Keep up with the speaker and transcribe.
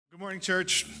Morning,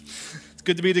 church. It's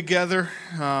good to be together,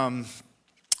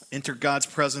 enter God's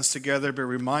presence together, be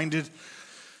reminded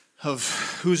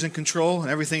of who's in control and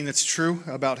everything that's true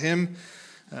about Him,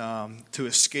 to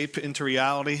escape into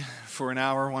reality for an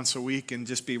hour once a week and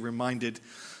just be reminded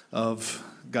of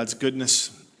God's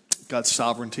goodness, God's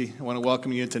sovereignty. I want to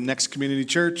welcome you into Next Community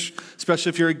Church,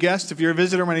 especially if you're a guest. If you're a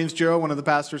visitor, my name's Joe, one of the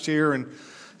pastors here, and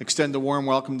extend a warm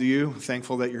welcome to you.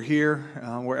 Thankful that you're here,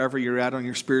 wherever you're at on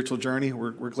your spiritual journey.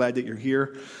 We're glad that you're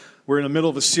here. We're in the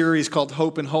middle of a series called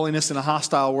Hope and Holiness in a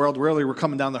Hostile World. Really, we're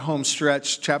coming down the home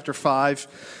stretch, chapter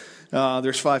 5.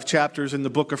 There's 5 chapters in the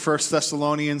book of 1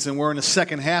 Thessalonians, and we're in the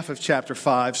second half of chapter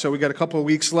 5. So we got a couple of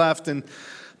weeks left, and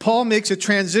Paul makes a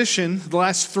transition. The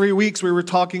last 3 weeks we were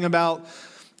talking about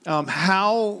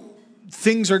how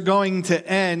things are going to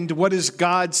end. What is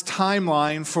God's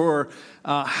timeline for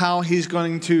how He's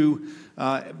going to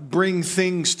bring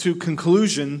things to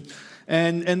conclusion?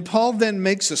 And Paul then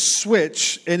makes a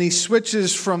switch, and he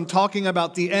switches from talking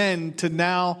about the end to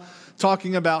now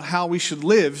talking about how we should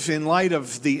live in light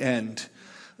of the end.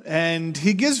 And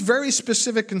he gives very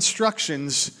specific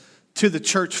instructions to the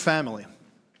church family.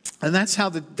 And that's how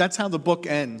the book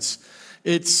ends.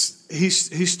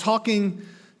 He's talking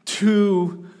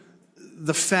to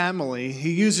the family.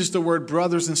 He uses the word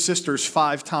brothers and sisters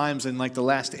 5 times in like the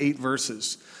last 8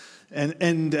 verses. And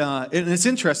it's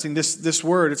interesting, this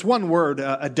word, it's one word,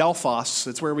 adelphos.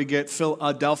 It's where we get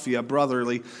Philadelphia,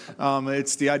 brotherly.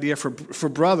 It's the idea for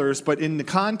brothers, but in the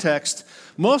context,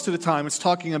 most of the time it's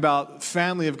talking about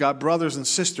family of God, brothers and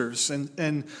sisters.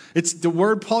 And it's the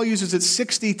word, Paul uses it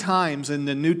 60 times in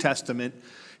the New Testament.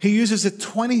 He uses it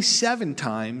 27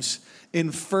 times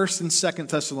in 1st and 2nd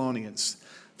Thessalonians.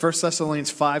 1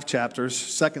 Thessalonians 5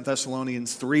 chapters, 2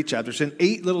 Thessalonians 3 chapters. In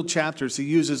 8 little chapters, he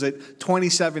uses it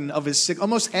 27 of his 6,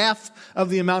 almost half of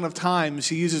the amount of times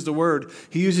he uses the word.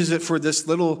 He uses it for this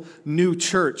little new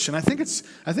church. And I think it's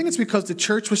because the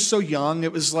church was so young.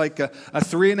 It was like a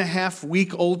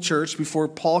 3.5-week-old church before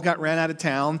Paul ran out of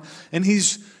town. And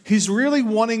he's really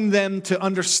wanting them to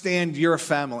understand you're a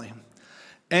family.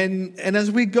 And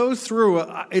as we go through,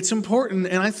 it's important,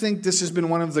 and I think this has been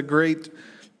one of the great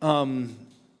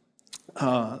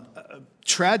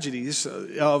tragedies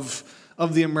of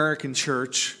the American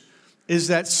church, is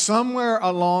that somewhere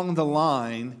along the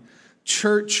line,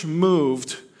 church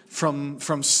moved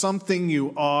from something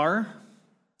you are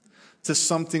to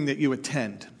something that you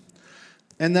attend.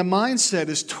 And the mindset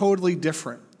is totally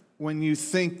different when you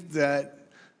think that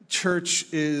church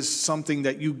is something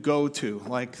that you go to,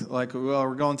 like well,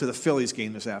 we're going to the Phillies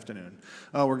game this afternoon.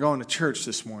 Oh, we're going to church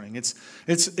this morning.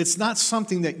 It's not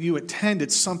something that you attend.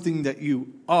 It's something that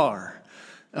you are.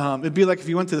 It'd be like if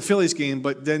you went to the Phillies game,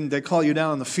 but then they call you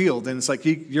down on the field, and it's like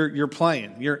you're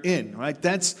playing, you're in, right?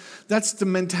 That's the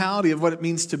mentality of what it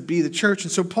means to be the church.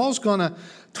 And so Paul's going to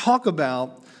talk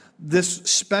about this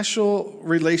special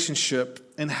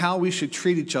relationship and how we should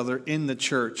treat each other in the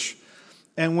church.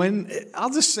 And I'll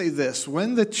just say this,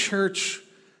 when the church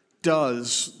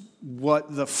does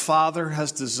what the Father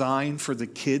has designed for the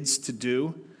kids to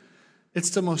do,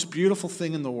 it's the most beautiful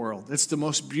thing in the world. It's the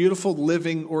most beautiful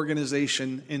living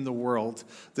organization in the world,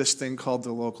 this thing called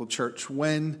the local church.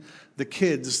 When the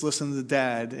kids listen to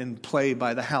Dad and play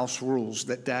by the house rules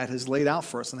that Dad has laid out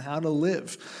for us and how to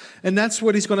live. And that's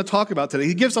what he's going to talk about today.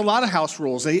 He gives a lot of house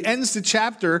rules. He ends the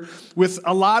chapter with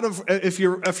a lot of, if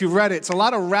you've read it, it's a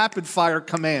lot of rapid fire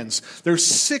commands. There's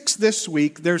 6 this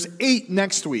week. There's 8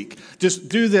 next week. Just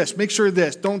do this. Make sure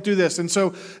this. Don't do this. And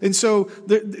so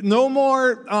no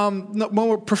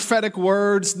more prophetic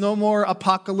words. No more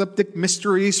apocalyptic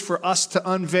mysteries for us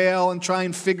to unveil and try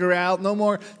and figure out. No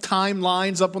more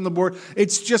timelines up on the board.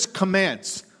 It's just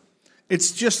commands.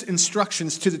 It's just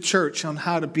instructions to the church on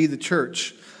how to be the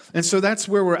church. And so that's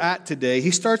where we're at today.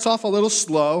 He starts off a little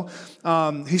slow.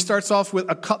 He starts off with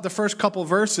the first couple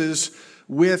verses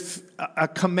with a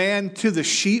command to the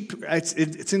sheep.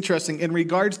 It's interesting. In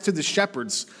regards to the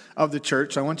shepherds of the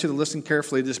church, I want you to listen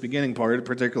carefully to this beginning part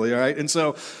particularly, all right? And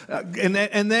so, and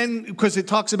then because it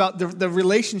talks about the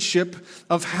relationship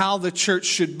of how the church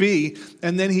should be,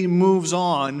 and then he moves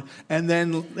on, and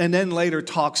then later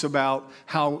talks about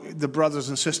how the brothers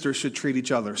and sisters should treat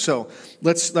each other. So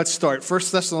let's start. 1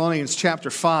 Thessalonians chapter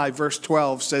 5, verse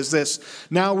 12 says this,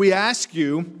 "Now we ask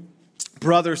you,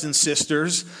 brothers and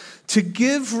sisters, to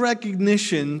give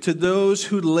recognition to those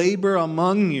who labor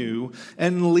among you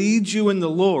and lead you in the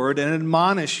Lord and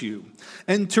admonish you,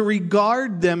 and to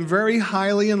regard them very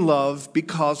highly in love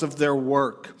because of their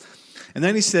work." And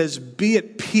then he says, "Be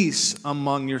at peace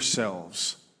among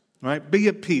yourselves." Right? Be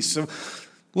at peace. So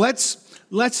let's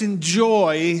let's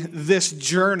enjoy this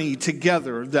journey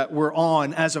together that we're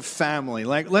on as a family.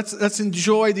 Like, let's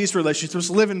enjoy these relationships. Let's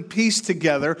live in peace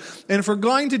together. And if we're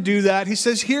going to do that, he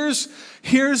says, here's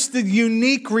the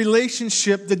unique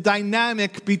relationship, the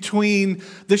dynamic between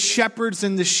the shepherds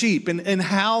and the sheep, and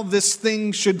how this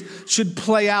thing should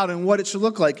play out and what it should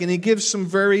look like. And he gives some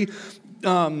very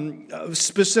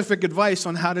specific advice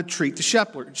on how to treat the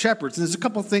shepherds. And there's a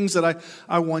couple things that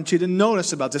I want you to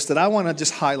notice about this that I want to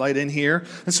just highlight in here.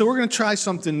 And so we're going to try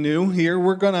something new here.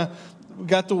 We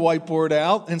got the whiteboard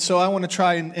out, and so I want to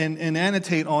try and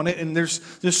annotate on it. And there's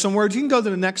some words. You can go to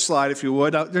the next slide if you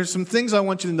would. There's some things I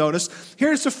want you to notice.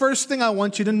 Here's the first thing I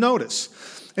want you to notice,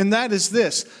 and that is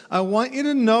this. I want you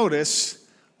to notice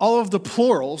all of the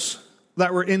plurals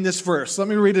that were in this verse. Let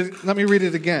me read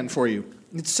it again for you.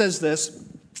 It says this: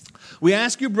 we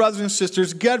ask you, brothers and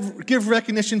sisters, give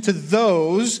recognition to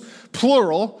those,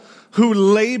 plural, who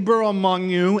labor among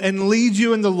you and lead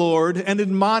you in the Lord and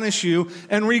admonish you,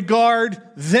 and regard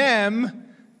them,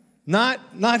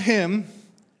 not him,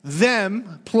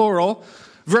 them, plural,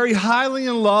 very highly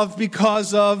in love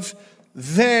because of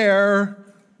their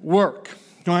work.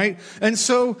 Right? And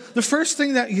so the first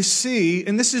thing that you see,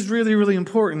 and this is really, really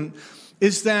important,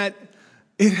 is that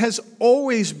it has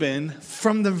always been,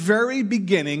 from the very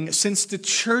beginning, since the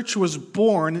church was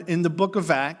born in the book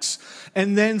of Acts,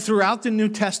 and then throughout the New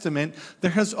Testament, there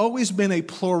has always been a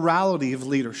plurality of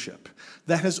leadership.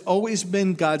 That has always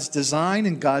been God's design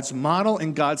and God's model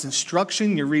and God's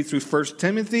instruction. You read through 1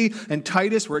 Timothy and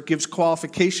Titus, where it gives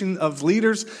qualification of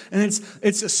leaders, and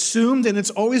it's assumed and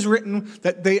it's always written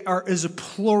that is a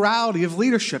plurality of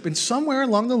leadership. And somewhere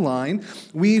along the line,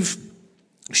 we've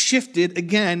shifted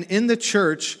again in the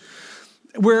church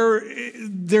where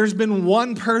there's been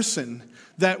one person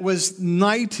that was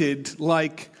knighted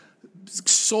like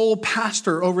sole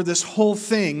pastor over this whole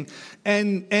thing,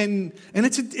 and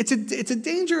it's a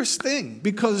dangerous thing,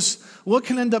 because what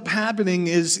can end up happening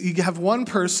is you have one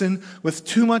person with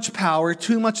too much power,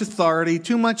 too much authority,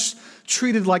 too much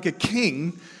treated like a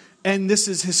king. And this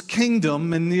is his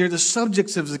kingdom, and you're the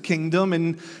subjects of the kingdom,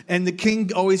 and the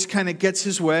king always kind of gets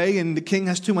his way, and the king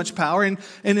has too much power. And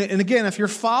again, if you're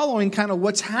following kind of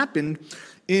what's happened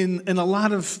in a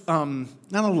lot of, not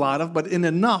a lot of, but in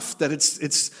enough that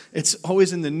it's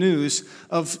always in the news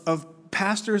of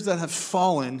pastors that have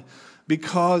fallen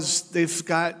because they've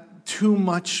got too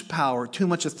much power, too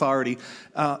much authority.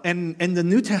 And the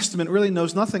New Testament really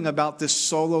knows nothing about this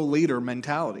solo leader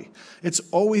mentality. It's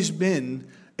always been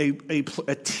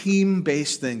a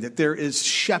team-based thing, that there is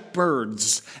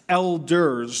shepherds,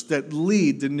 elders that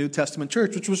lead the New Testament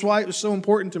church, which was why it was so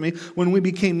important to me when we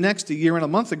became Next a year and a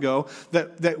month ago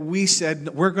that we said,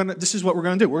 this is what we're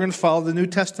going to do. We're going to follow the New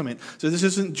Testament. So this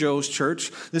isn't Joe's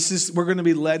church. We're going to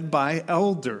be led by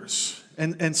elders.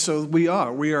 And so we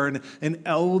are an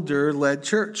elder-led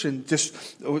church, and just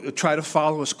try to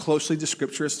follow as closely to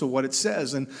Scripture as to what it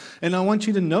says. And I want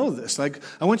you to know this. Like,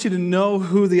 I want you to know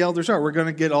who the elders are. We're going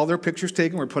to get all their pictures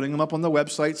taken. We're putting them up on the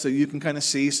website so you can kind of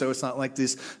see. So it's not like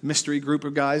this mystery group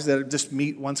of guys that just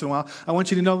meet once in a while. I want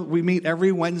you to know we meet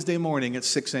every Wednesday morning at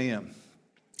 6 a.m.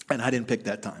 And I didn't pick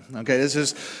that time. Okay, this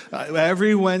is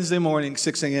every Wednesday morning,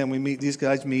 6 a.m. These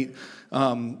guys meet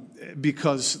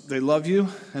because they love you,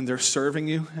 and they're serving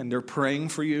you, and they're praying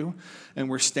for you, and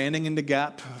we're standing in the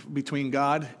gap between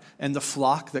God and the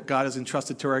flock that God has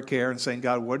entrusted to our care, and saying,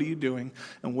 God, what are you doing,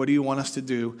 and what do you want us to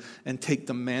do, and take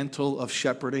the mantle of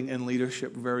shepherding and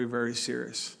leadership very, very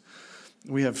serious.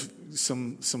 We have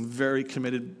some very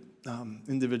committed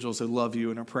individuals that love you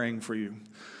and are praying for you.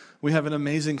 We have an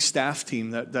amazing staff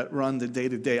team that run the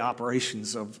day-to-day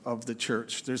operations of the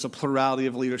church. There's a plurality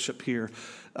of leadership here.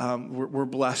 We're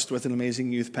blessed with an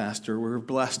amazing youth pastor. We're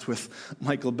blessed with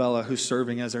Michael Bella, who's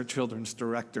serving as our children's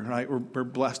director. Right? We're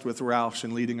blessed with Roush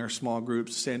and leading our small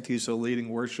groups. Santiso leading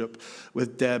worship,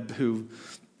 with Deb, who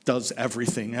does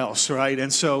everything else. Right?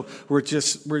 And so we're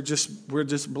just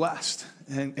blessed,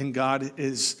 and God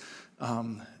is,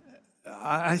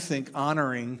 I think,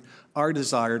 honoring our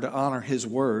desire to honor His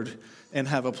word and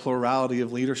have a plurality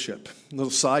of leadership. A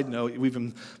little side note, we've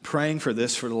been praying for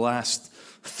this for the last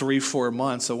 3-4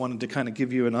 months. I wanted to kind of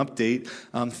give you an update.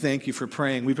 Thank you for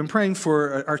praying. We've been praying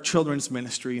for our children's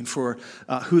ministry, and for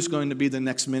who's going to be the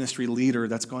next ministry leader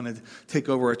that's going to take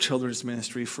over our children's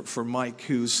ministry for Mike,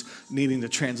 who's needing to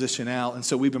transition out. And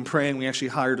so we've been praying. We actually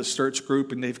hired a search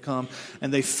group, and they've come,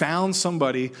 and they found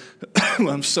somebody who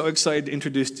I'm so excited to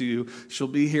introduce to you. She'll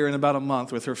be here in about a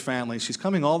month with her family. She's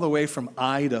coming all the way from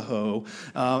Idaho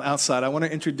outside. I want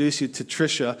to introduce you to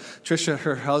Trisha. Trisha,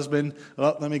 her husband,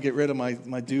 let me get rid of my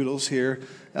my doodles here.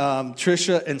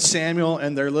 Trisha and Samuel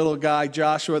and their little guy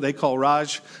Joshua, they call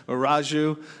Raj or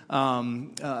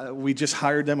Raju. We just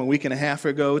hired them a week and a half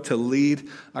ago to lead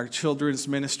our children's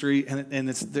ministry, and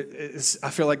I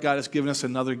feel like God has given us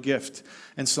another gift,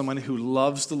 and someone who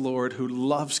loves the Lord, who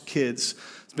loves kids.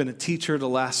 Been a teacher the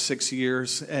last 6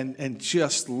 years and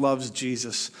just loves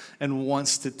Jesus and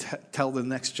wants to tell the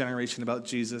next generation about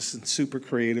Jesus, and super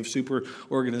creative, super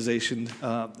organization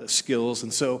skills.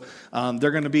 And so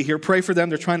they're going to be here. Pray for them.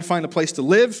 They're trying to find a place to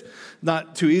live.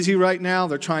 Not too easy right now.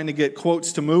 They're trying to get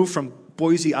quotes to move from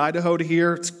Boise, Idaho to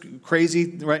here. It's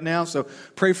crazy right now. So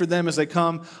pray for them as they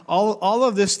come. All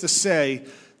of this to say,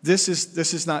 This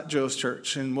is not Joe's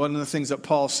church. And one of the things that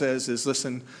Paul says is,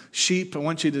 listen, sheep, I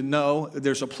want you to know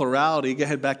there's a plurality. Go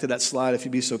ahead back to that slide if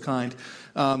you'd be so kind.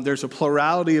 There's a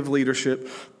plurality of leadership.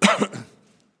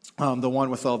 The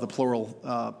one with all the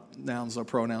plural nouns or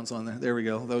pronouns on there. There we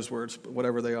go. Those words,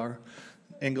 whatever they are.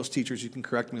 English teachers, you can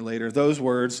correct me later. Those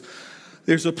words.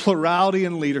 There's a plurality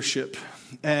in leadership.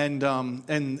 And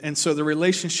so the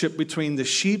relationship between the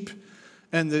sheep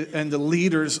and the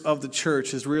leaders of the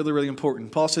church is really, really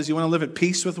important. Paul says you want to live at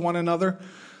peace with one another.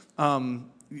 And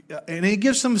he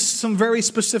gives some very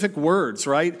specific words,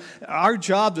 right? Our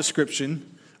job description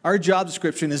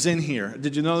is in here.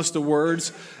 Did you notice the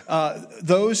words?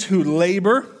 Those who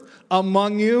labor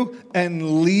among you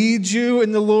and lead you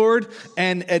in the Lord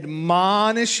and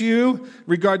admonish you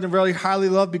regarding the very highly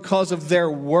loved because of their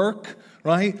work.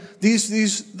 Right?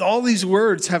 All these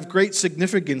words have great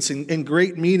significance and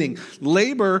great meaning.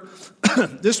 Labor,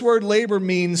 this word labor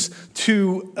means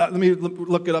to, let me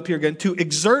look it up here again, to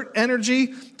exert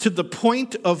energy to the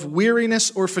point of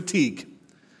weariness or fatigue.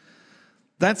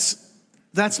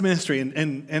 That's ministry,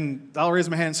 and I'll raise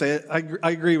my hand and say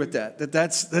I agree with that.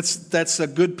 That's a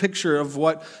good picture of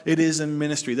what it is in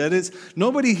ministry. That is,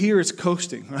 nobody here is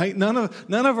coasting, right? None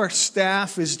of our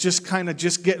staff is just kind of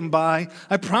just getting by.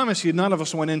 I promise you, none of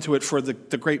us went into it for the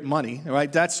great money,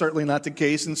 right? That's certainly not the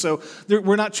case, and so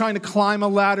we're not trying to climb a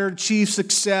ladder, achieve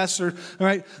success, or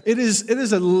right. It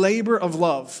is a labor of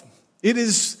love. It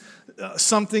is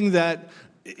something that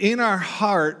in our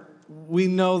heart we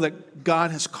know that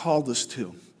God has called us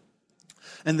to.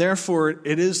 And therefore,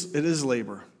 it is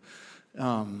labor.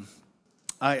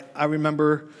 I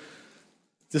remember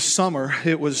this summer,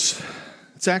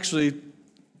 it's actually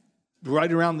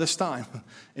right around this time,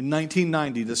 in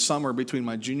 1990, the summer between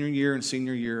my junior year and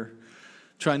senior year,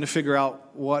 trying to figure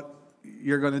out what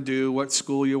you're going to do, what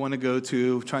school you want to go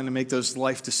to, trying to make those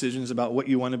life decisions about what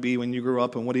you want to be when you grow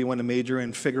up and what do you want to major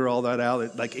in, figure all that out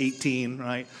at like 18,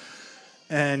 right?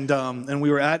 And we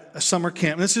were at a summer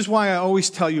camp. And this is why I always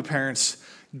tell you, parents,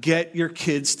 get your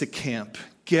kids to camp.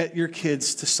 Get your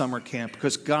kids to summer camp.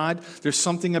 Because God, there's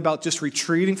something about just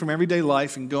retreating from everyday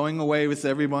life and going away with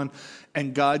everyone.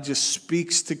 And God just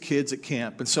speaks to kids at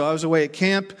camp. And so I was away at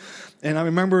camp. And I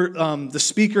remember the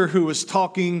speaker who was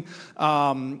talking.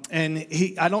 And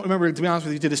I don't remember, to be honest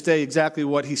with you, to this day exactly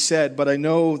what he said. But I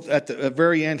know at the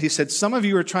very end, he said, some of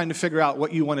you are trying to figure out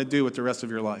what you want to do with the rest of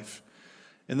your life.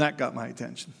 And that got my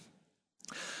attention.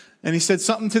 And he said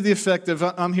something to the effect of,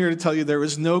 I'm here to tell you there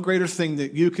is no greater thing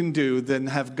that you can do than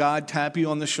have God tap you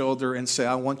on the shoulder and say,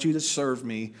 I want you to serve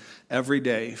me every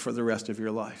day for the rest of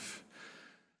your life.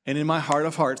 And in my heart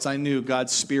of hearts, I knew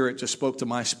God's Spirit just spoke to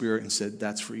my spirit and said,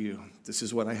 that's for you. This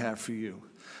is what I have for you.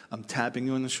 I'm tapping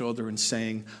you on the shoulder and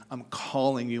saying, I'm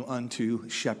calling you unto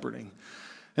shepherding.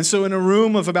 And so in a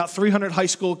room of about 300 high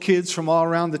school kids from all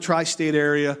around the tri-state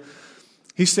area,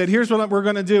 he said, here's what we're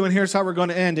going to do, and here's how we're going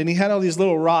to end. And he had all these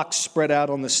little rocks spread out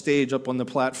on the stage up on the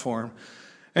platform.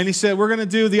 And he said, we're going to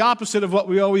do the opposite of what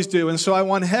we always do. And so I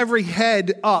want every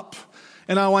head up,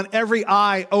 and I want every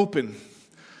eye open.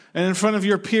 And in front of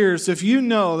your peers, if you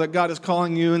know that God is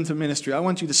calling you into ministry, I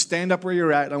want you to stand up where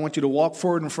you're at. I want you to walk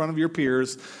forward in front of your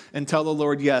peers and tell the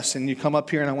Lord yes. And you come up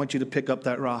here, and I want you to pick up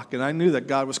that rock. And I knew that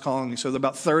God was calling me. So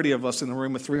about 30 of us in the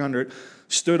room of 300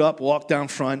 stood up, walked down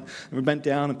front, and we bent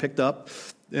down and picked up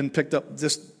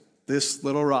this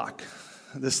little rock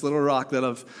that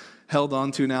I've held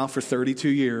on to now for 32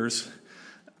 years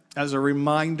as a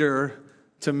reminder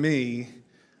to me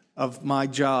of my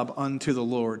job unto the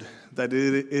Lord, that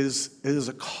it is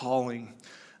a calling.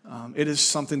 It is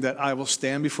something that I will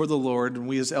stand before the Lord, and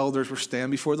we as elders will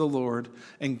stand before the Lord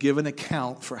and give an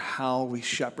account for how we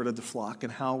shepherded the flock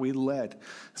and how we led.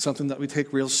 Something that we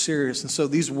take real serious. And so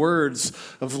these words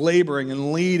of laboring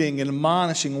and leading and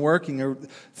admonishing, working, are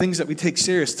things that we take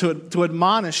serious. To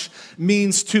admonish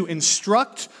means to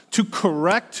instruct, to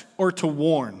correct, or to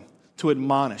warn. to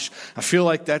admonish. I feel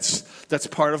like that's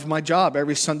part of my job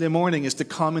every Sunday morning, is to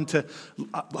come and to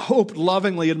hope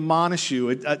lovingly admonish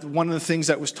you. One of the things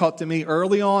that was taught to me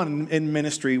early on in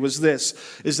ministry was this,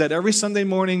 is that every Sunday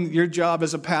morning your job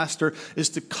as a pastor is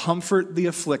to comfort the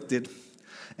afflicted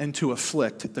and to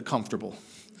afflict the comfortable.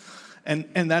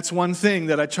 And that's one thing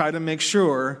that I try to make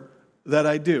sure that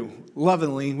I do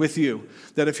lovingly with you.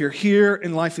 That if you're here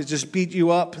and life has just beat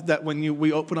you up, that when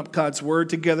we open up God's word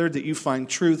together, that you find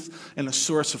truth and a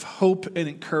source of hope and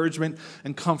encouragement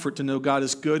and comfort to know God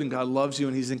is good and God loves you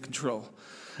and he's in control.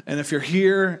 And if you're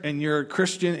here and you're a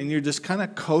Christian and you're just kind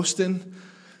of coasting,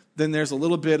 then there's a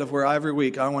little bit of where every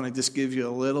week I want to just give you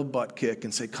a little butt kick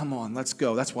and say, come on, let's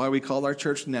go. That's why we call our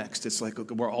church Next. It's like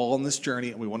we're all on this journey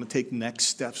and we want to take next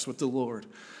steps with the Lord.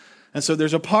 And so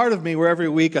there's a part of me where every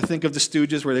week I think of the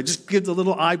Stooges where they just give the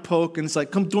little eye poke and it's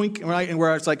like, come doink, right? And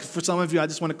where it's like, for some of you, I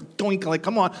just want to doink, like,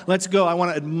 come on, let's go. I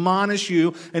want to admonish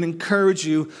you and encourage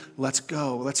you. Let's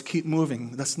go. Let's keep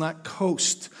moving. Let's not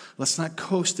coast. Let's not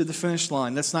coast to the finish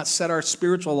line. Let's not set our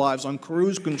spiritual lives on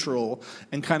cruise control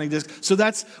and kind of just, so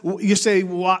that's, you say,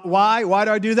 why? Why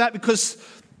do I do that?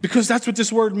 Because that's what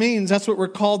this word means. That's what we're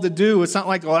called to do. It's not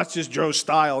like, oh, that's just Joe's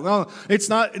style. No, it's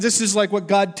not. This is like what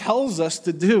God tells us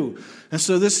to do. And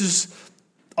so this is,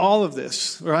 all of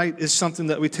this, right, is something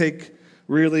that we take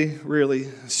really, really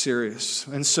serious.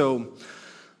 And so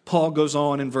Paul goes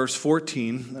on in verse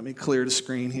 14. Let me clear the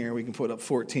screen here. We can put up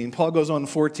 14. Paul goes on in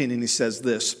 14 and he says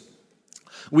this.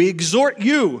 We exhort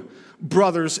you,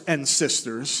 brothers and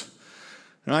sisters.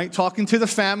 Right, talking to the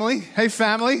family. Hey,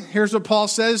 family, here's what Paul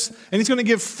says. And he's going to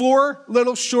give 4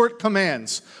 little short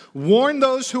commands. Warn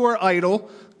those who are idle.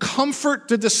 Comfort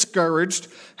the discouraged.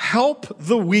 Help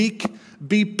the weak.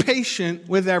 Be patient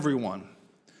with everyone.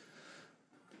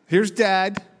 Here's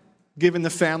Dad giving the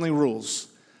family rules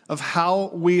of how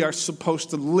we are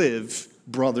supposed to live,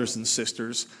 brothers and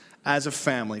sisters, as a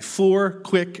family. 4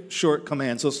 quick, short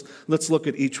commands. Let's look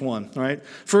at each one, all right?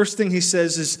 First thing he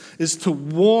says is to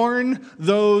warn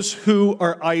those who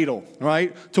are idle,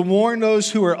 right? To warn those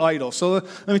who are idle. So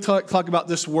let me talk about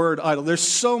this word idle. There's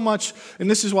so much, and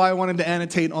this is why I wanted to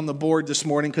annotate on the board this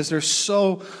morning, because there's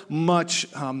so much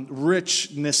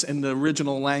richness in the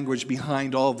original language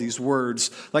behind all of these words.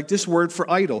 Like this word for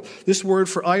idle. This word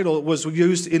for idle was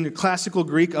used in the classical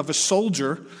Greek of a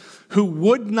soldier who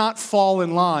would not fall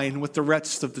in line with the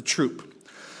rest of the troop.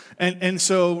 And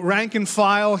so rank and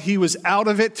file, he was out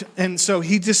of it. And so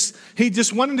he just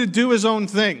wanted to do his own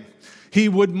thing. He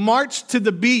would march to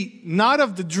the beat, not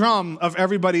of the drum of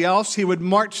everybody else. He would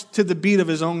march to the beat of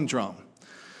his own drum.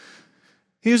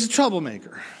 He was a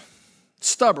troublemaker,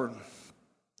 stubborn,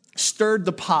 stirred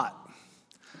the pot.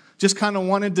 Just kind of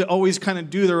wanted to always kind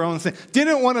of do their own thing.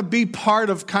 Didn't want to be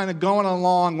part of kind of going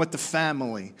along with the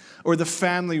family or the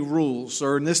family rules.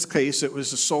 Or in this case, it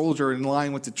was a soldier in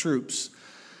line with the troops.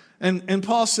 And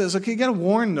Paul says, okay, you got to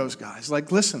warn those guys.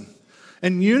 Like, listen.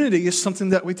 And unity is something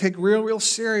that we take real, real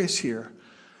serious here.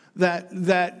 That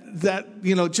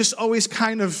just always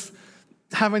kind of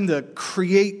having to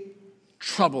create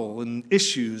trouble and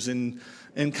issues and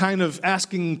kind of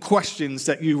asking questions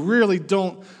that you really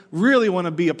don't really want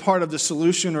to be a part of the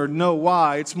solution or know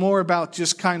why. It's more about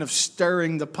just kind of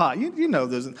stirring the pot. You know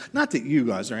those, not that you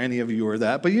guys or any of you are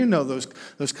that, but you know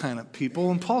those kind of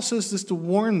people. And Paul says this to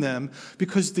warn them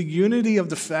because the unity of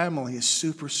the family is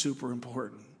super, super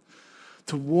important.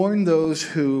 To warn those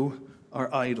who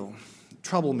are idle,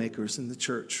 troublemakers in the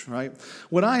church, right?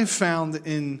 What I have found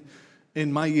in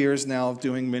my years now of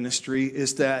doing ministry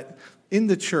is that in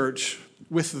the church,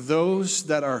 with those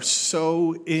that are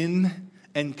so in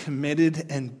and committed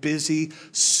and busy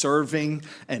serving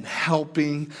and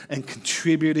helping and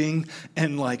contributing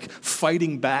and like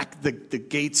fighting back the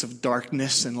gates of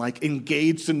darkness and like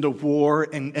engaged in the war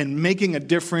and making a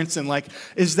difference and like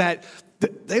is that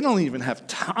they don't even have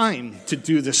time to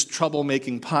do this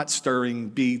troublemaking, pot-stirring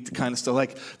beat kind of stuff.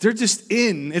 Like, they're just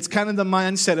in. It's kind of the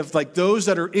mindset of, like, those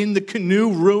that are in the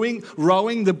canoe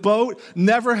rowing the boat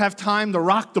never have time to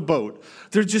rock the boat.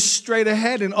 They're just straight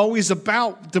ahead and always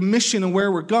about the mission and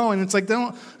where we're going. It's like they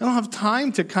don't have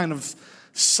time to kind of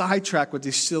sidetrack with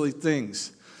these silly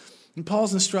things. And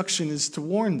Paul's instruction is to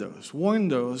warn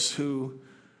those who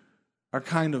are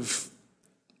kind of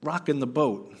rocking the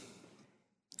boat.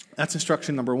 That's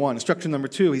instruction number 1. Instruction number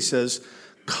 2, he says,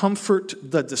 comfort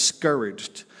the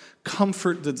discouraged.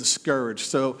 Comfort the discouraged.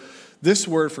 So this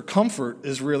word for comfort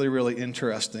is really, really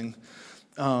interesting.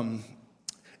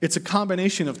 It's a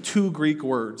combination of 2 Greek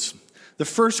words. The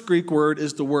first Greek word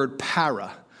is the word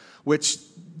para, which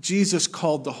Jesus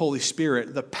called the Holy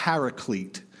Spirit the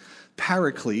paraclete.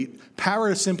 Paraclete.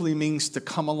 Para simply means to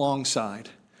come alongside.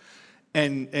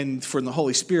 And from the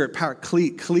Holy Spirit,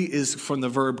 paraclete, cleat is from the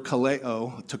verb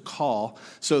kaleo, to call.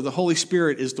 So the Holy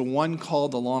Spirit is the one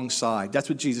called alongside. That's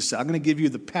what Jesus said. I'm going to give you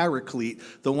the paraclete,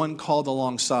 the one called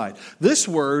alongside. This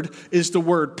word is the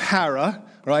word para,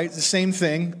 right? The same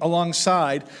thing,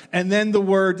 alongside. And then the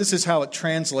word, this is how it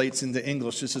translates into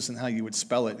English. This isn't how you would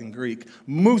spell it in Greek.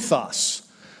 Muthos.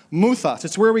 Muthos.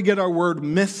 It's where we get our word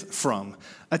myth from.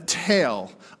 A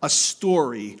tale, a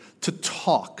story, to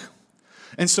talk.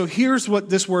 And so here's what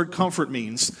this word comfort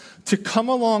means: to come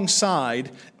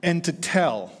alongside and to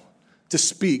tell, to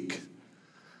speak,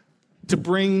 to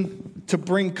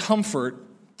bring comfort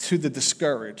to the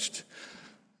discouraged.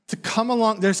 To come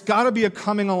along, there's got to be a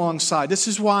coming alongside. This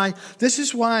is why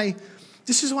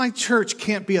church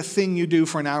can't be a thing you do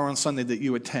for an hour on Sunday that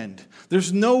you attend.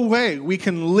 There's no way we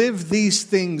can live these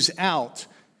things out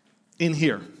in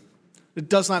here. It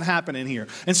does not happen in here.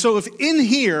 And so if in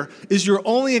here is your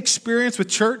only experience with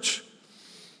church,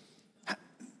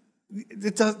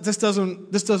 it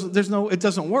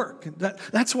doesn't work.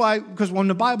 That's why, because when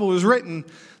the Bible was written,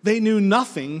 they knew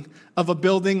nothing of a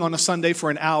building on a Sunday for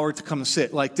an hour to come and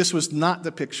sit. Like, this was not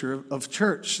the picture of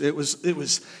church. It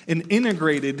was an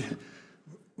integrated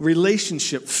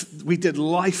relationship. We did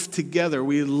life together.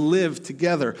 We lived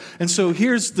together. And so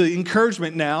here's the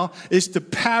encouragement now, is to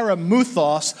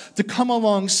paramuthos, to come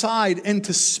alongside and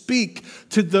to speak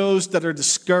to those that are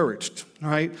discouraged,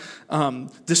 right?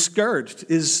 Discouraged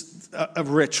is a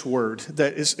rich word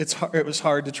that it was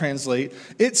hard to translate.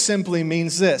 It simply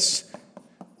means this: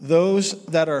 those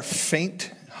that are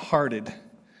faint-hearted.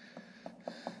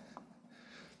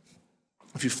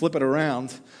 If you flip it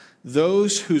around,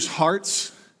 those whose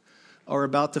hearts are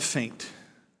about to faint,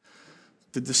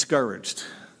 the discouraged,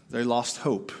 they lost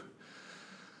hope,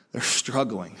 they're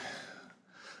struggling,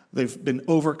 they've been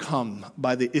overcome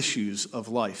by the issues of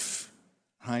life,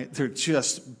 right? They're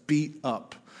just beat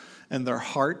up, and their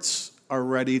hearts are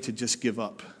ready to just give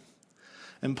up.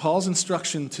 And Paul's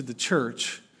instruction to the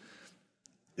church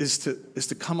is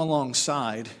to come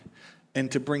alongside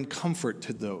and to bring comfort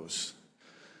to those.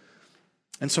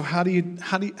 And so how do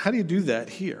you do that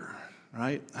here?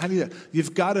 Right?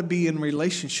 You've got to be in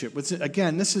relationship with it.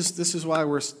 Again, this is why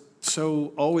we're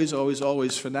so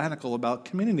always fanatical about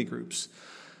community groups,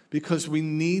 because we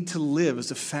need to live as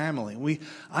a family.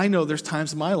 I know there's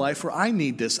times in my life where I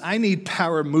need this. I need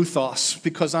paramuthos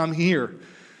because I'm here.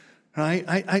 Right?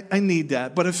 I need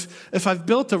that. But if I've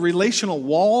built a relational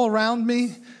wall around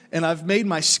me and I've made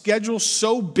my schedule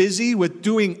so busy with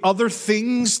doing other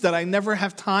things that I never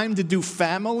have time to do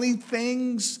family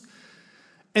things,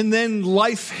 and then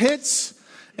life hits,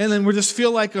 and then we just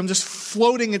feel like I'm just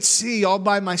floating at sea all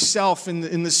by myself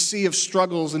in the sea of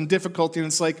struggles and difficulty. And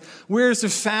it's like, where's the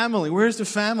family? Where's the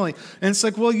family? And it's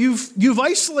like, well, you've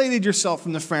isolated yourself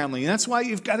from the family. And that's why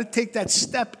you've got to take that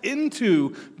step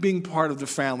into being part of the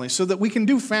family, so that we can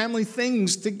do family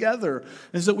things together,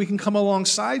 and so that we can come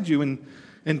alongside you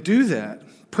and do that.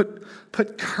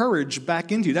 Put courage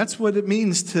back into you. That's what it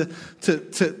means to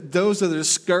those that are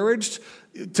discouraged,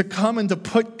 to come and to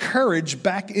put courage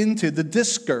back into the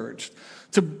discouraged,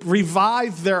 to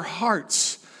revive their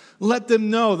hearts. Let them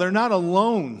know they're not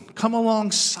alone. Come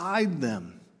alongside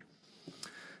them.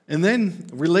 And then,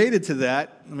 related to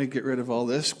that, let me get rid of all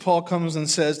this. Paul comes and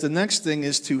says the next thing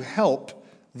is to help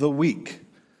the weak.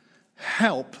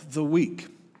 Help the weak.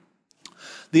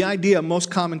 The idea,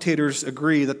 most commentators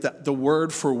agree that the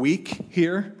word for weak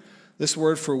here, this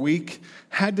word for weak,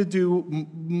 had to do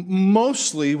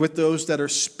mostly with those that are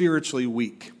spiritually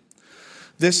weak.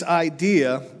 This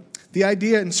idea, the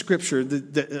idea in Scripture,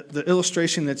 the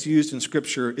illustration that's used in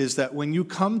Scripture is that when you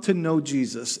come to know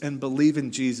Jesus and believe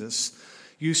in Jesus,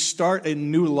 you start a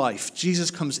new life. Jesus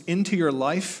comes into your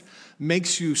life,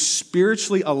 makes you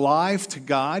spiritually alive to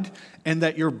God, and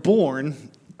that you're born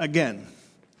again.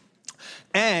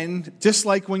 And just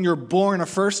like when you're born a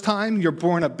first time, you're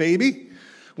born a baby.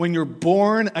 When you're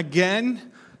born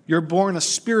again, you're born a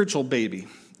spiritual baby.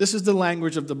 This is the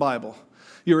language of the Bible.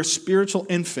 You're a spiritual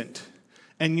infant,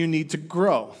 and you need to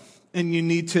grow, and you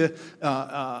need to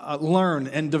learn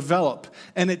and develop.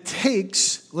 And it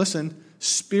takes, listen,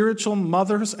 spiritual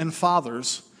mothers and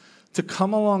fathers to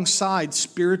come alongside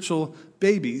spiritual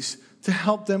babies to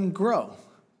help them grow.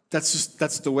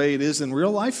 That's the way it is in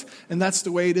real life, and that's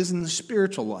the way it is in the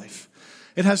spiritual life.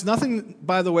 It has nothing,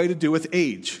 by the way, to do with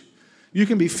age. You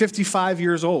can be 55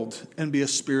 years old and be a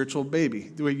spiritual baby,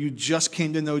 the way you just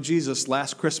came to know Jesus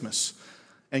last Christmas,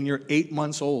 and you're 8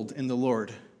 months old in the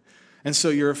Lord. And so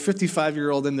you're a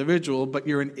 55-year-old individual, but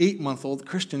you're an 8-month-old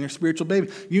Christian, you're a spiritual baby.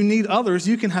 You need others.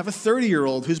 You can have a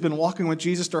 30-year-old who's been walking with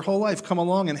Jesus their whole life come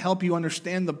along and help you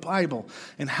understand the Bible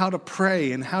and how to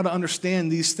pray and how to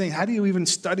understand these things. How do you even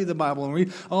study the Bible and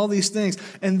read all these things?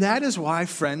 And that is why,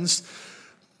 friends,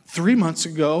 3 months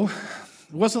ago,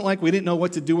 it wasn't like we didn't know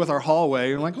what to do with our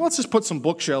hallway. We're like, well, let's just put some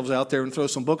bookshelves out there and throw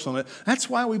some books on it. That's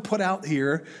why we put out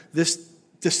here this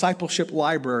discipleship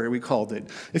library, we called it.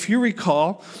 If you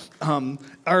recall,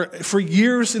 for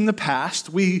years in the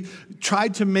past, we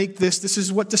tried to make this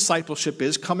is what discipleship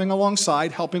is, coming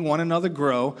alongside, helping one another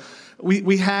grow.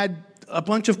 We had a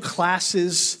bunch of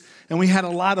classes, and we had a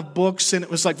lot of books, and it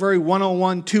was like very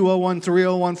 101, 201,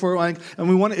 301,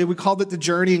 401, and we called it the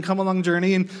journey and come along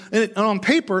journey, and on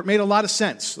paper, it made a lot of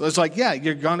sense. It was like, yeah,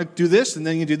 you're going to do this, and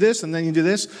then you do this, and then you do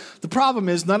this. The problem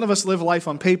is none of us live life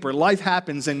on paper. Life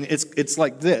happens, and it's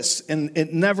like this, and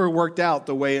it never worked out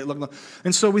the way it looked like.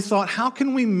 And so we thought, how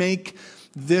can we make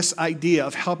this idea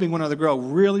of helping one another grow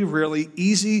really, really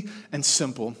easy and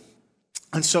simple?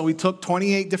 And so we took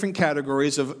 28 different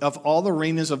categories of all the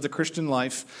arenas of the Christian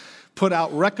life, put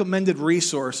out recommended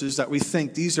resources that we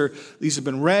think these have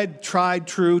been read, tried,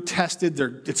 true, tested.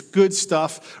 It's good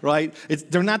stuff, right?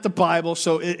 They're not the Bible,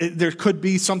 so there could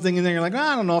be something in there. You're like,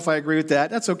 I don't know if I agree with that.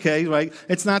 That's okay, right?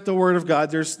 It's not the Word of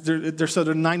God. They're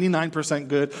 99%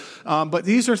 good. But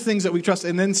these are things that we trust.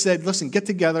 And then said, listen, get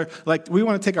together. Like, we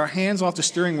want to take our hands off the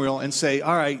steering wheel and say,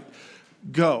 all right,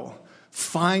 go.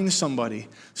 Find somebody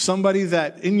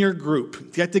that in your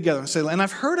group, get together and say, and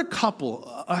I've heard a couple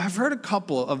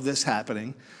of this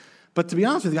happening, but to be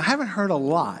honest with you, I haven't heard a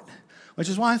lot, which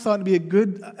is why I thought it'd be a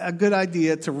good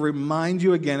idea to remind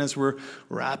you again as we're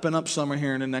wrapping up summer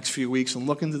here in the next few weeks and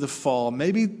look into the fall.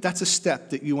 Maybe that's a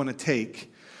step that you want to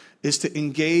take, is to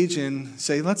engage and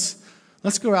say, let's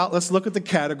go out, let's look at the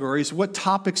categories, what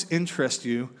topics interest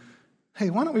you. Hey,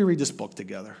 why don't we read this book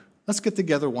together? Let's get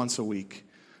together once a week.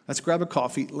 Let's grab a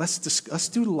coffee. Let's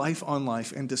do life on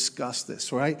life and discuss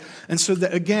this, right? And so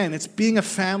that, again, it's being a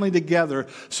family together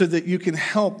so that you can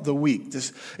help the weak,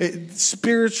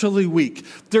 spiritually weak.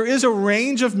 There is a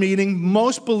range of meaning.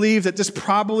 Most believe that this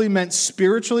probably meant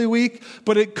spiritually weak,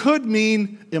 but it could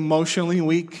mean emotionally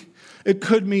weak. It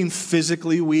could mean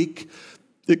physically weak.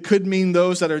 It could mean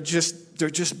those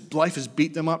that life has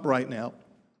beat them up right now.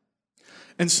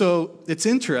 And so it's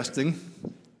interesting,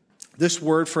 this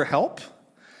word for help,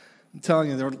 I'm telling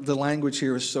you, the language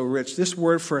here is so rich. This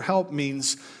word for help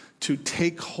means to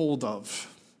take hold of,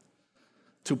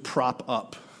 to prop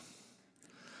up.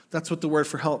 That's what the word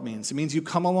for help means. It means you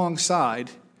come alongside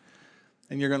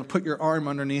and you're going to put your arm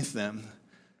underneath them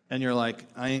and you're like,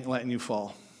 I ain't letting you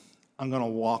fall. I'm going to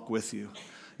walk with you.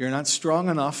 You're not strong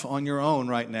enough on your own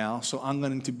right now, so I'm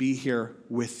going to be here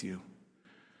with you.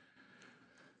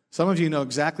 Some of you know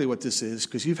exactly what this is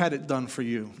because you've had it done for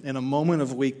you in a moment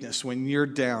of weakness when you're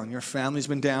down. Your family's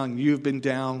been down, you've been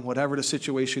down, whatever the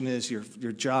situation is, your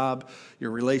job,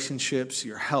 your relationships,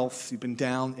 your health, you've been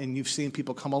down, and you've seen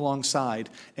people come alongside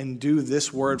and do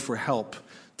this word for help,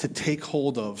 to take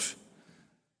hold of,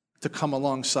 to come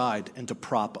alongside, and to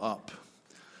prop up.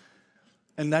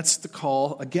 And that's the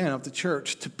call, again, of the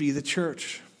church, to be the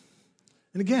church.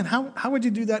 And again, how would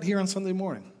you do that here on Sunday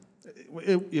morning?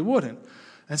 It wouldn't.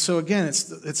 And so again,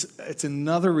 it's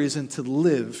another reason to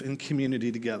live in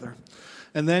community together.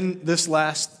 And then this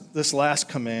last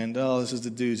command, this is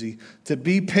the doozy, to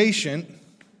be patient.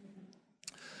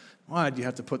 Why did you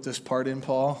have to put this part in,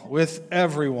 Paul? With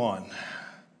everyone.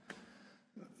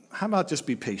 How about just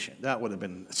be patient? That would have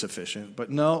been sufficient. But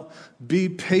no, be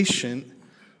patient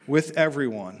with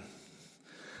everyone.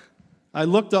 I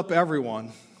looked up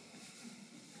everyone.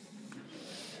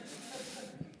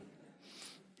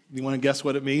 You want to guess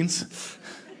what it means?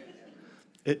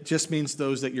 It just means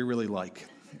those that you really like.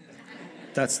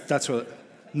 That's what.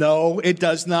 No, it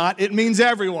does not. It means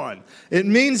everyone. It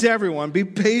means everyone. Be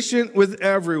patient with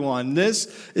everyone.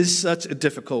 This is such a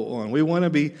difficult one. We want to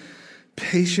be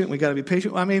patient. We got to be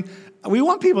patient. I mean, we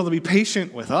want people to be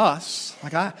patient with us.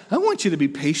 Like I want you to be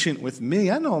patient with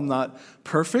me. I know I'm not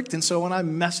perfect, and so when I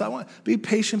mess up, I want to be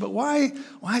patient. But why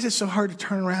is it so hard to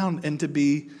turn around and to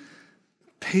be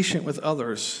patient with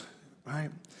others,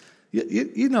 right?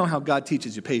 You know how God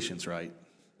teaches you patience, right?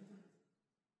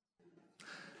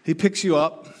 He picks you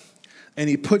up and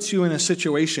he puts you in a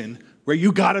situation where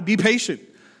you got to be patient.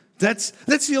 That's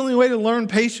the only way to learn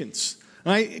patience,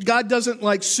 right? God doesn't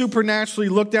like supernaturally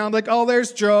look down like, oh,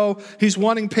 there's Joe. He's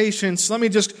wanting patience. Let me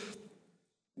just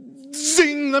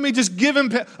zing let me just give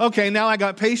him, okay, now I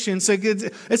got patience. Like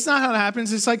it's not how it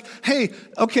happens. It's like, hey,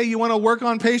 okay, you want to work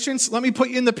on patience? Let me put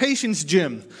you in the patience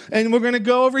gym. And we're going to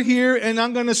go over here and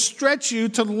I'm going to stretch you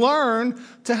to learn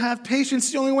to have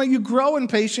patience. The only way you grow in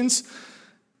patience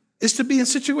is to be in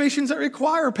situations that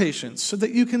require patience so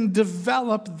that you can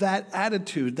develop that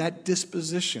attitude, that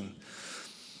disposition.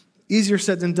 Easier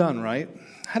said than done, right?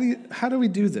 How do we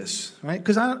do this, right?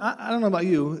 Because I don't know about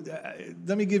you.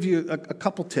 Let me give you a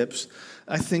couple tips,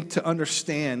 I think, to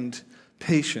understand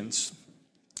patience.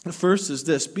 The first is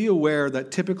this. Be aware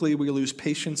that typically we lose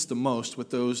patience the most with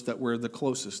those that we're the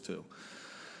closest to.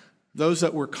 Those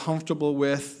that we're comfortable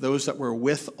with, those that we're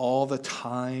with all the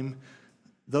time,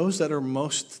 those that are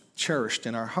most cherished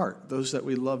in our heart, those that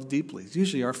we love deeply. It's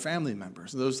usually our family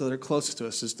members, those that are closest to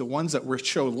us, is the ones that we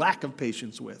show lack of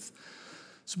patience with.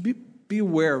 So be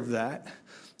aware of that.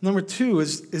 Number two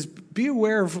is be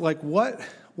aware of like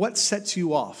what sets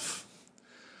you off.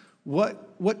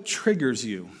 What triggers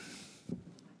you.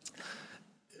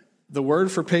 The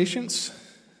word for patience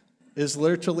is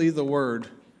literally the word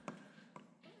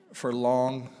for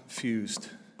long fused.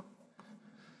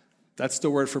 That's the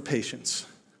word for patience.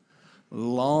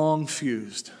 Long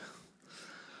fused.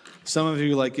 Some of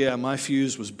you are like, yeah, my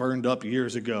fuse was burned up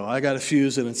years ago. I got a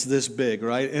fuse and it's this big,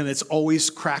 right? And it's always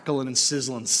crackling and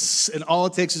sizzling. And all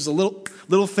it takes is a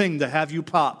little thing to have you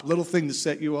pop, little thing to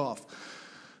set you off.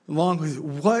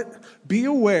 Be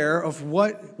aware of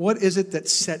what is it that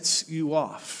sets you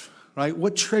off, right?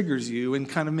 What triggers you and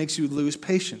kind of makes you lose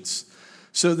patience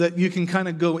so that you can kind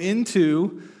of go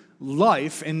into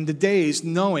life and the days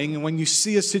knowing, and when you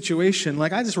see a situation,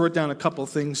 like I just wrote down a couple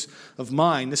things of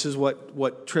mine. This is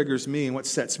what triggers me and what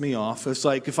sets me off. It's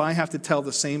like if I have to tell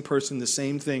the same person the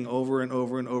same thing over and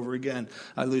over and over again,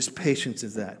 I lose patience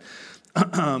with that.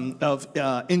 Of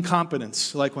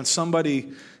incompetence, like when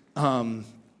somebody,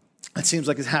 it seems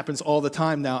like it happens all the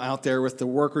time now out there with the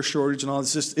worker shortage and all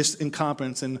this, it's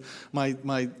incompetence. And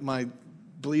my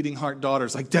bleeding heart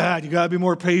daughter's like, Dad, you got to be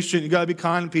more patient. You got to be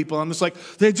kind to people. I'm just like,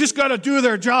 they just got to do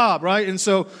their job, right? And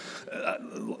so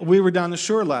we were down the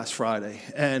shore last Friday,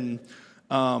 and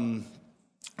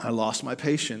I lost my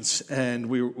patience. And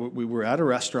we were at a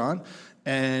restaurant,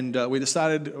 and we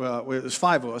decided, it was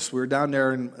 5 of us. We were down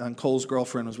there, and Cole's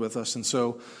girlfriend was with us. And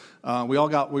so we were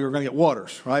going to get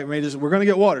waters, right? We're going to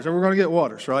get waters. We're going to get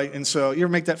waters, right? And so you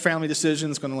ever make that family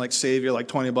decision, it's going to like save you like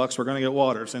 $20. We're going to get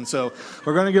waters. And so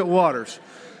we're going to get waters.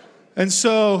 And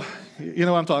so, you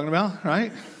know what I'm talking about,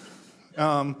 right?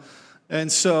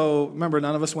 And so, remember,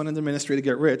 none of us went into ministry to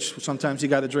get rich. Sometimes you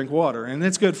got to drink water, and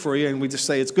it's good for you, and we just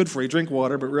say it's good for you, drink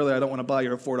water, but really I don't want to buy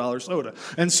you a $4 soda.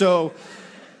 And so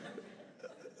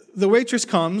the waitress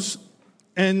comes,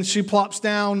 and she plops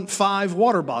down 5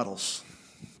 water bottles.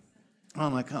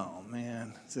 I'm like, oh,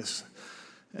 man.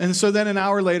 And so then an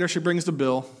hour later, she brings the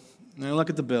bill, and I look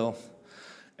at the bill,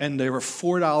 and they were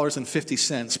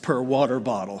 $4.50 per water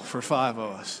bottle for 5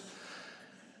 of us.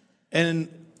 And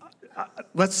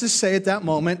let's just say at that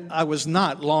moment, I was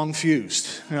not long fused,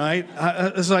 right? I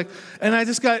was like, and I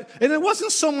just got, and it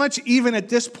wasn't so much even at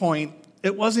this point,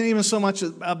 it wasn't even so much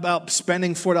about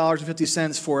spending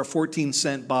 $4.50 for a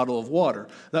 14-cent bottle of water.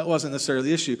 That wasn't necessarily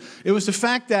the issue. It was the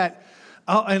fact that,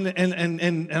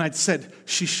 and I said,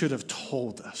 she should have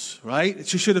told us, right?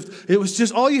 She should have, it was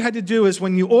just, all you had to do is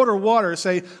when you order water,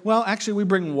 say, well, actually, we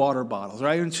bring water bottles,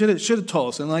 right? And should have told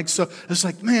us. And like, so it's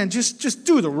like, man, just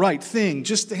do the right thing.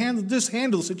 Just handle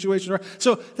the situation right.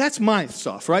 So that's my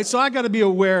stuff, right? So I got to be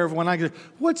aware of when I get,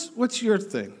 what's your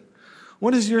thing?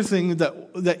 What is your thing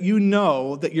that you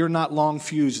know that you're not long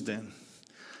fused in?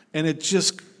 And it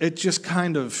just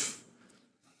kind of,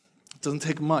 it doesn't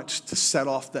take much to set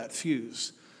off that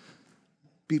fuse.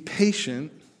 Be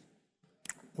patient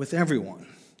with everyone.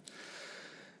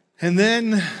 And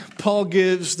then Paul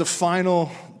gives the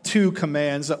final 2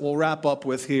 commands that we'll wrap up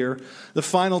with here. The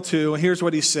final 2, and here's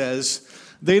what he says.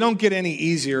 They don't get any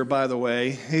easier, by the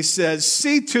way. He says,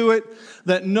 see to it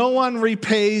that no one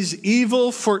repays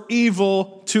evil for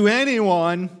evil to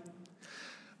anyone,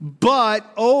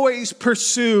 but always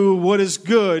pursue what is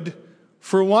good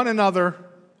for one another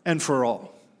and for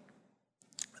all.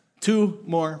 2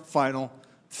 more final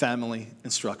family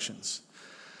instructions.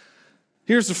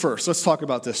 Here's the first. Let's talk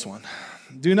about this one.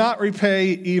 Do not repay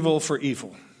evil for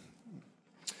evil.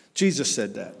 Jesus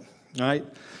said that, all right?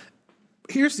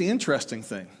 Here's the interesting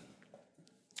thing.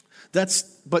 That's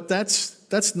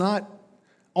not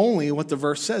only what the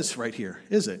verse says right here,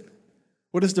 is it?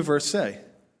 What does the verse say?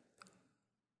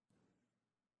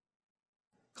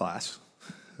 Class,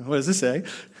 what does it say?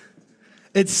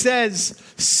 It says,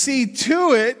 see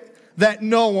to it that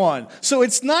no one. So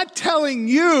it's not telling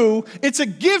you, it's a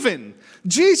given.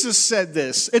 Jesus said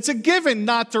this. It's a given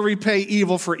not to repay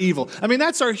evil for evil. I mean,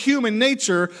 that's our human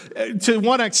nature to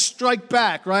want to strike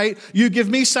back, right? You give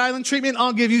me silent treatment,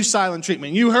 I'll give you silent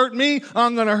treatment. You hurt me,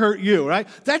 I'm going to hurt you, right?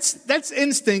 That's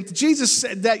instinct. Jesus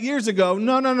said that years ago.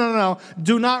 No.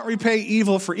 Do not repay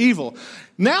evil for evil.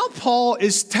 Now Paul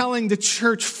is telling the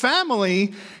church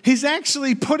family, he's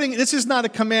actually putting, this is not a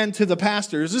command to the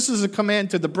pastors, this is a command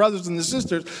to the brothers and the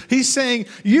sisters. He's saying,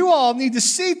 you all need to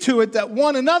see to it that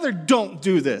one another don't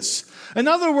do this. In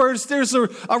other words, there's a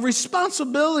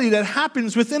responsibility that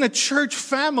happens within a church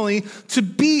family to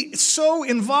be so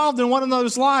involved in one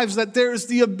another's lives that there's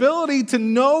the ability to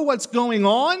know what's going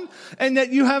on and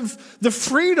that you have the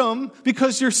freedom,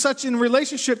 because you're such in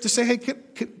relationship, to say, hey,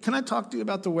 can I talk to you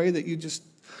about the way that you just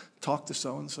talked to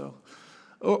so-and-so?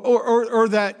 Or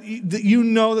that you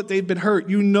know that they've been hurt,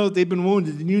 you know they've been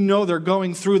wounded, and you know they're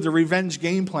going through the revenge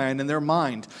game plan in their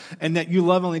mind, and that you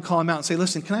lovingly call them out and say,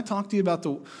 listen, can I talk to you about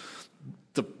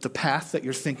the path that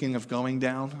you're thinking of going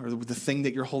down, or the thing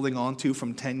that you're holding on to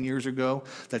from 10 years ago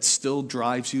that still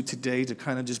drives you today to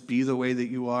kind of just be the way that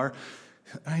you are?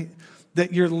 Right?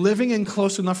 That you're living in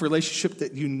close enough relationship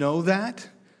that you know that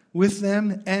with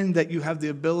them, and that you have the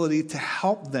ability to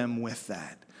help them with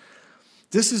that.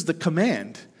 This is the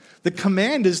command. The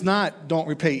command is not don't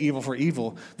repay evil for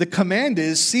evil. The command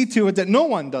is see to it that no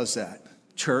one does that.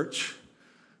 Church,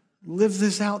 live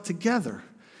this out together.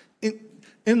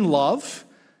 In love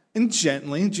and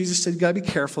gently. Jesus said, you got to be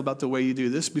careful about the way you do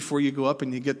this before you go up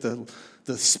and you get the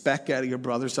speck out of your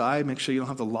brother's eye. Make sure you don't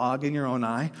have the log in your own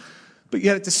eye. But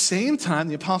yet at the same time,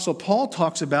 the Apostle Paul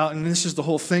talks about, and this is the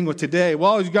whole thing with today,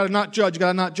 well, you got to not judge, you got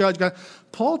to not judge.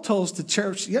 Paul tells the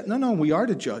church, we are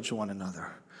to judge one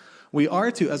another. We are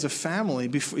to, as a family,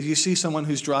 before you see someone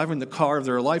who's driving the car of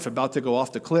their life about to go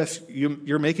off the cliff,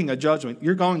 you're making a judgment.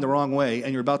 You're going the wrong way,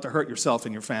 and you're about to hurt yourself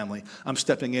and your family. I'm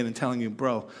stepping in and telling you,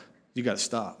 bro, you got to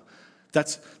stop.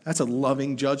 That's a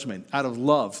loving judgment, out of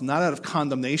love, not out of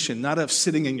condemnation, not out of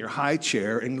sitting in your high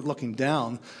chair and looking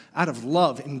down, out of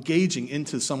love, engaging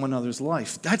into someone else's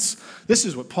life. This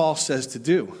is what Paul says to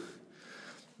do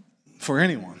for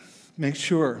anyone. Make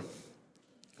sure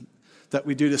that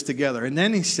we do this together. And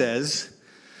then he says,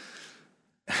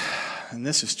 and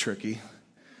this is tricky,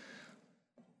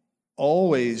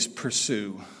 always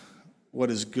pursue what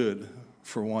is good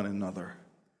for one another.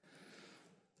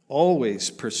 Always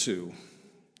pursue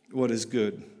what is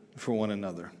good for one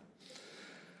another.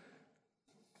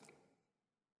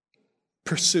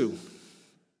 Pursue.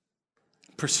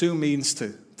 Pursue means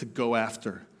to go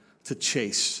after, to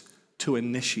chase, to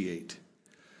initiate.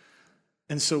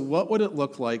 And so what would it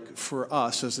look like for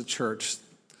us as a church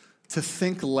to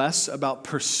think less about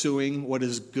pursuing what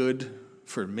is good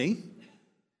for me?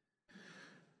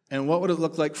 And what would it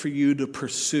look like for you to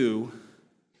pursue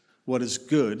what is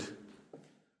good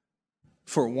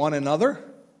for one another,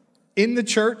 in the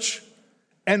church,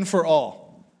 and for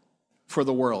all, for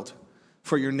the world,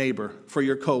 for your neighbor, for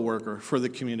your coworker, for the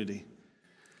community?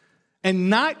 And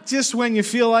not just when you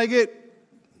feel like it.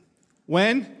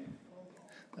 When?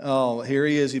 Oh, here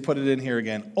he is. He put it in here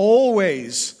again.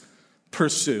 Always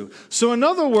pursue. So in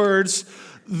other words,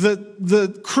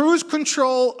 the cruise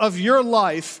control of your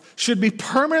life should be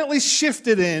permanently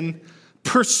shifted in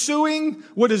pursuing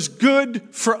what is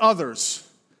good for others.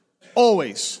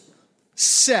 Always.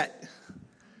 Set.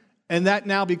 And that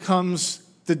now becomes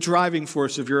the driving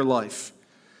force of your life.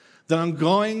 That I'm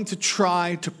going to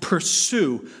try to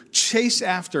pursue, chase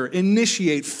after,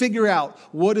 initiate, figure out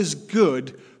what is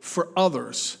good for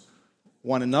others,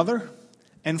 one another,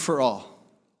 and for all.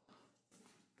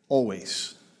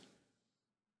 Always,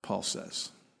 Paul says.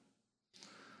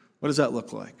 What does that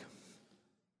look like?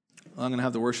 I'm going to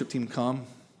have the worship team come,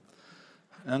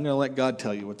 and I'm going to let God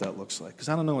tell you what that looks like, because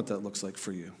I don't know what that looks like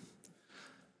for you.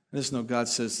 I just know God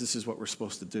says this is what we're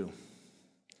supposed to do.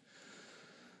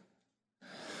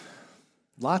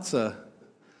 Lots of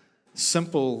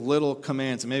simple little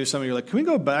commands. And maybe some of you are like, can we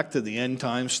go back to the end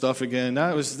time stuff again?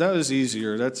 That was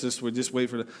easier. We just wait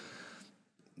for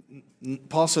the...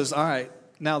 Paul says, all right,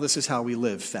 now this is how we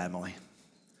live, family.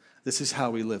 This is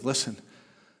how we live. Listen,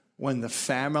 when the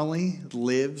family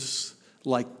lives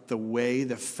like the way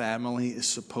the family is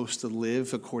supposed to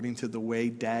live, according to the way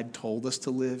Dad told us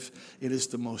to live, it is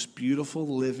the most beautiful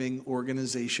living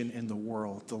organization in the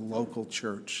world, the local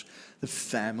church, the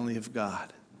family of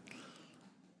God.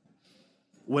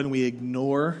 When we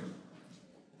ignore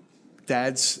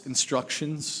Dad's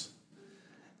instructions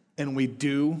and we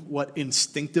do what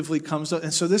instinctively comes up.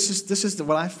 And so this is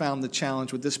what I found the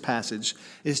challenge with this passage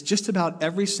is just about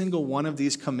every single one of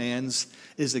these commands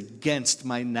is against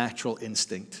my natural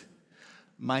instinct.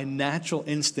 My natural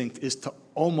instinct is to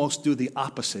almost do the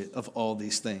opposite of all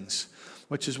these things,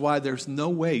 which is why there's no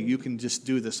way you can just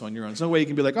do this on your own. There's no way you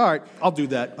can be like, all right, I'll do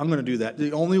that. I'm going to do that.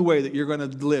 The only way that you're going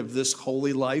to live this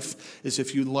holy life is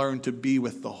if you learn to be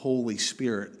with the Holy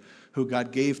Spirit, who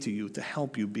God gave to you to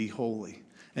help you be holy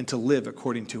and to live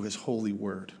according to his holy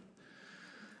word.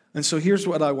 And so here's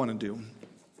what I want to do.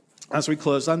 As we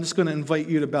close, I'm just going to invite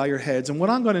you to bow your heads. And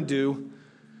what I'm going to do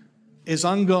is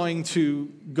I'm going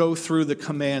to go through the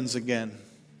commands again.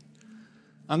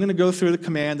 I'm going to go through the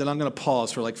command and I'm going to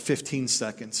pause for like 15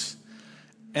 seconds.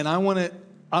 And I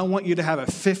want you to have a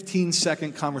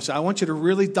 15-second conversation. I want you to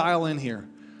really dial in here.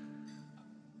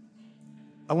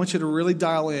 I want you to really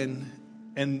dial in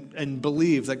and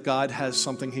believe that God has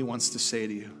something he wants to say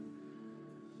to you.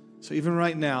 So even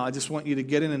right now, I just want you to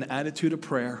get in an attitude of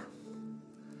prayer.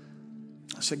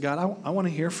 I said, God, I want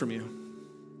to hear from you.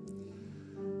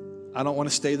 I don't want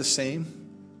to stay the same.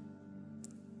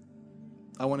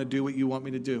 I want to do what you want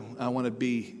me to do. I want to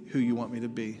be who you want me to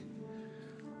be.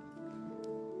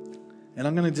 And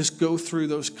I'm going to just go through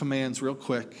those commands real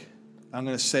quick. I'm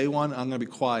going to say one. I'm going to be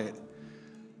quiet.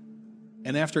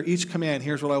 And after each command,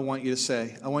 here's what I want you to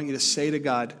say. I want you to say to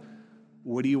God,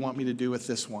 what do you want me to do with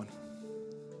this one?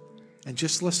 And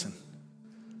just listen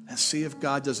and see if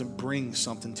God doesn't bring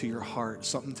something to your heart,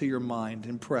 something to your mind,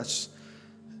 impress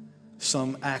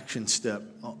some action step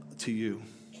to you.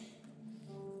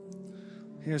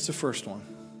 Here's the first one.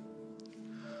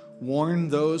 Warn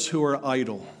those who are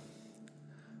idle.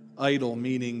 Idle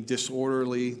meaning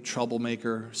disorderly,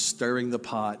 troublemaker, stirring the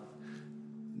pot,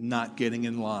 not getting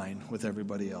in line with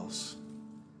everybody else.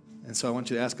 And so I want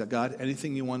you to ask God,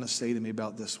 anything you want to say to me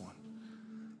about this one?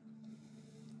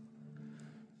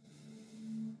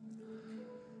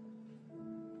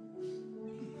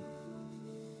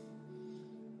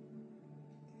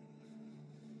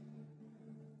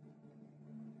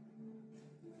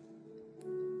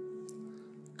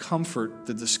 Comfort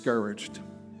the discouraged.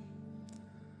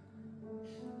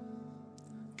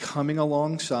 Coming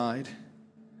alongside,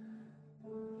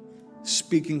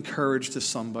 speaking courage to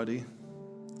somebody,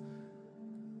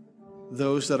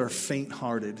 those that are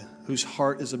faint-hearted, whose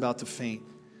heart is about to faint.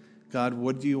 God,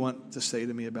 what do you want to say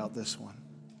to me about this one?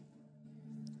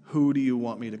 Who do you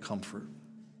want me to comfort?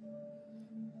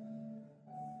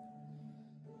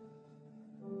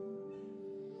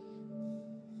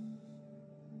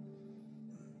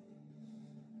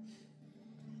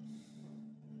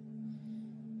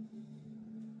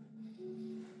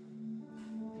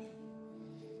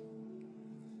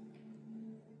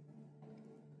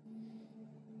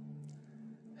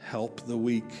 Help the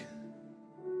weak.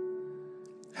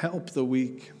 Help the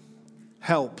weak.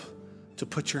 Help to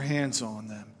put your hands on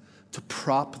them, to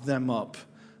prop them up,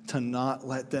 to not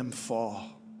let them fall.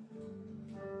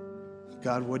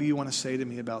 God, what do you want to say to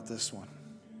me about this one?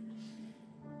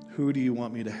 Who do you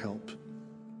want me to help?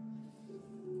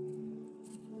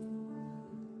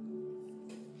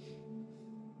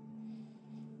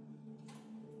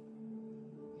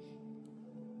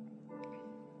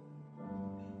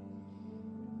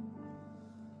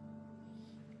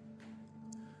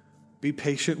 Be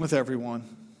patient with everyone.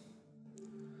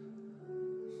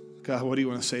 God, what do you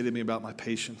want to say to me about my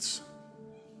patience?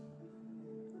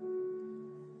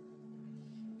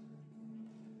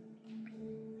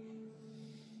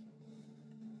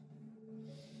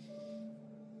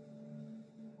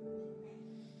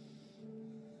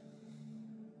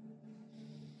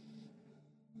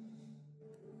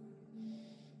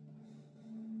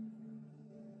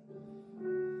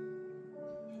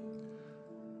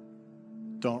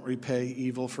 Don't repay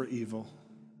evil for evil.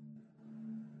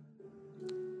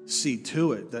 See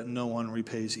to it that no one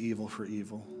repays evil for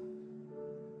evil.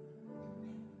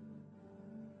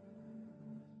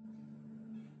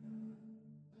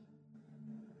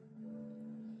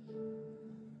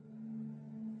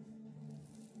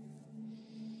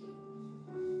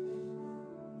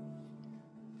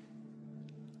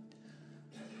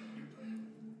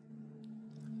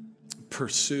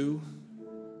 Pursue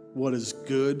what is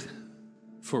good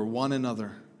for one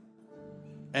another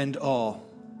and all.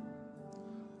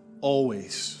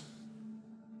 Always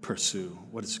pursue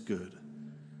what is good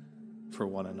for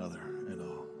one another and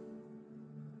all.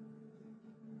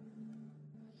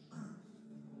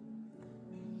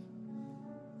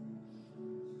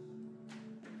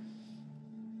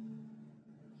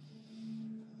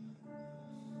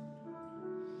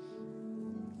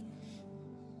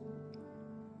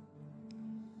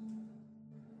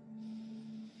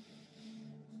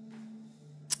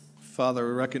 Father,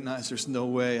 we recognize there's no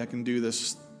way I can do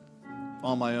this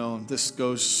on my own. This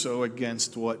goes so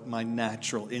against what my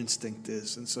natural instinct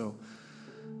is. And so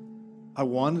I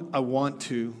want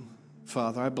to,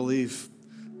 Father, I believe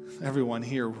everyone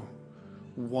here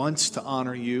wants to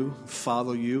honor you,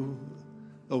 follow you,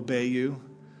 obey you.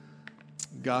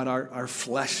 God, our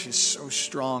flesh is so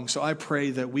strong. So I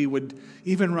pray that we would,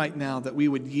 even right now, that we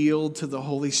would yield to the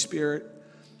Holy Spirit.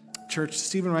 Church,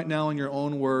 just even right now in your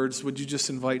own words, would you just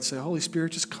say, Holy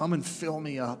Spirit, just come and fill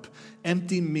me up.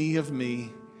 Empty me of me.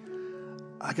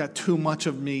 I got too much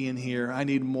of me in here. I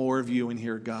need more of you in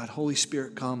here, God. Holy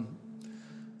Spirit, come.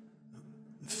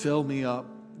 Fill me up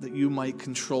that you might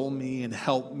control me and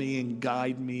help me and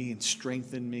guide me and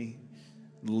strengthen me,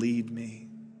 lead me.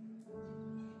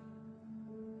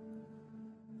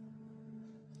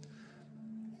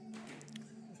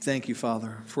 Thank you,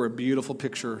 Father, for a beautiful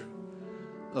picture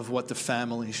of what the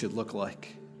family should look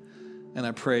like. And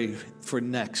I pray for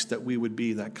next that we would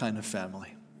be that kind of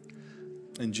family.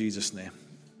 In Jesus' name,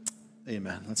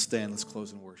 amen. Let's stand, let's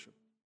close in worship.